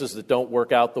 circumstances that don't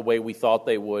work out the way we thought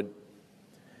they would.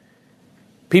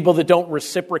 People that don't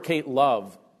reciprocate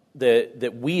love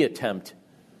that we attempt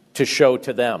to show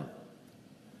to them.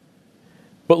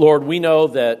 But Lord, we know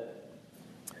that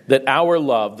our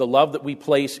love, the love that we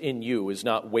place in you, is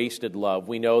not wasted love.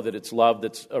 We know that it's love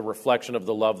that's a reflection of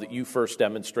the love that you first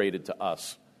demonstrated to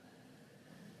us.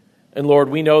 And Lord,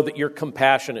 we know that you're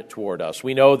compassionate toward us.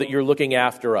 We know that you're looking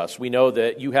after us. We know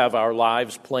that you have our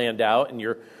lives planned out and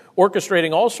you're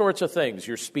orchestrating all sorts of things.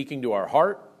 You're speaking to our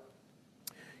heart.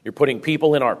 You're putting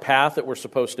people in our path that we're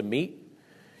supposed to meet.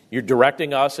 You're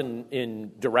directing us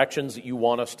in directions that you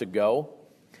want us to go.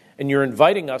 And you're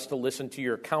inviting us to listen to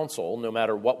your counsel no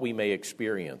matter what we may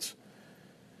experience.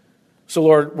 So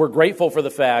Lord, we're grateful for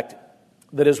the fact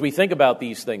that as we think about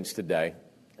these things today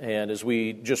and as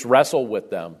we just wrestle with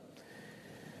them,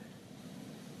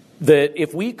 that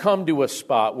if we come to a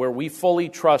spot where we fully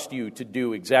trust you to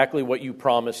do exactly what you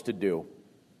promised to do,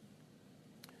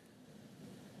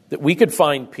 that we could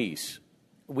find peace,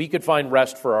 we could find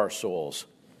rest for our souls,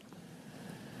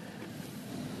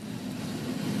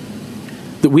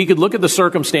 that we could look at the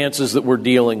circumstances that we're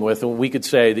dealing with and we could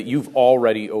say that you've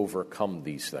already overcome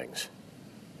these things.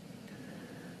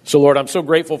 So Lord, I'm so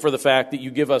grateful for the fact that you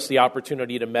give us the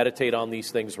opportunity to meditate on these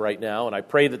things right now, and I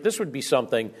pray that this would be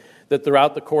something that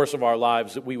throughout the course of our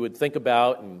lives that we would think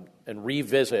about and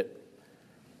revisit,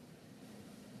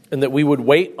 and that we would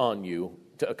wait on you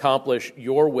to accomplish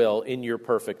your will in your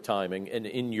perfect timing and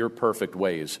in your perfect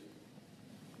ways.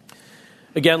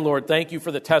 Again, Lord, thank you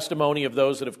for the testimony of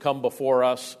those that have come before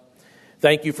us.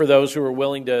 Thank you for those who are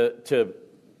willing to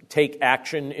take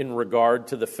action in regard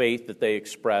to the faith that they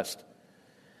expressed.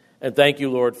 And thank you,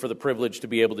 Lord, for the privilege to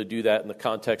be able to do that in the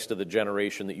context of the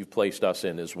generation that you've placed us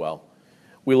in as well.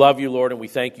 We love you, Lord, and we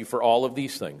thank you for all of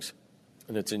these things.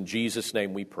 And it's in Jesus'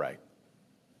 name we pray.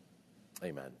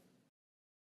 Amen.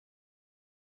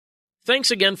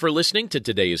 Thanks again for listening to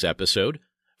today's episode.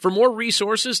 For more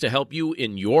resources to help you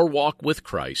in your walk with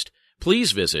Christ,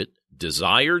 please visit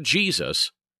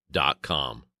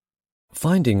desirejesus.com.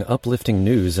 Finding uplifting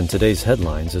news in today's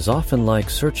headlines is often like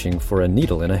searching for a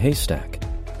needle in a haystack.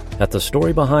 At the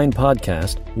Story Behind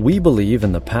podcast, we believe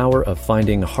in the power of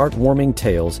finding heartwarming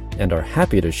tales and are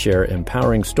happy to share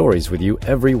empowering stories with you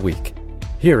every week.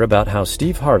 Hear about how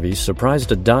Steve Harvey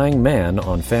surprised a dying man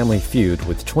on Family Feud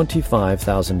with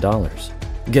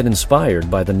 $25,000. Get inspired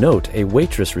by the note a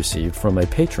waitress received from a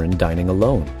patron dining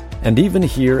alone. And even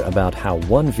hear about how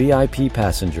one VIP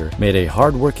passenger made a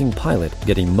hardworking pilot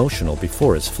get emotional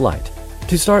before his flight.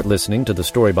 To start listening to the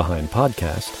Story Behind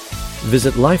podcast,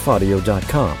 visit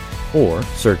lifeaudio.com or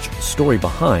search Story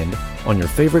Behind on your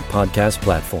favorite podcast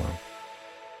platform.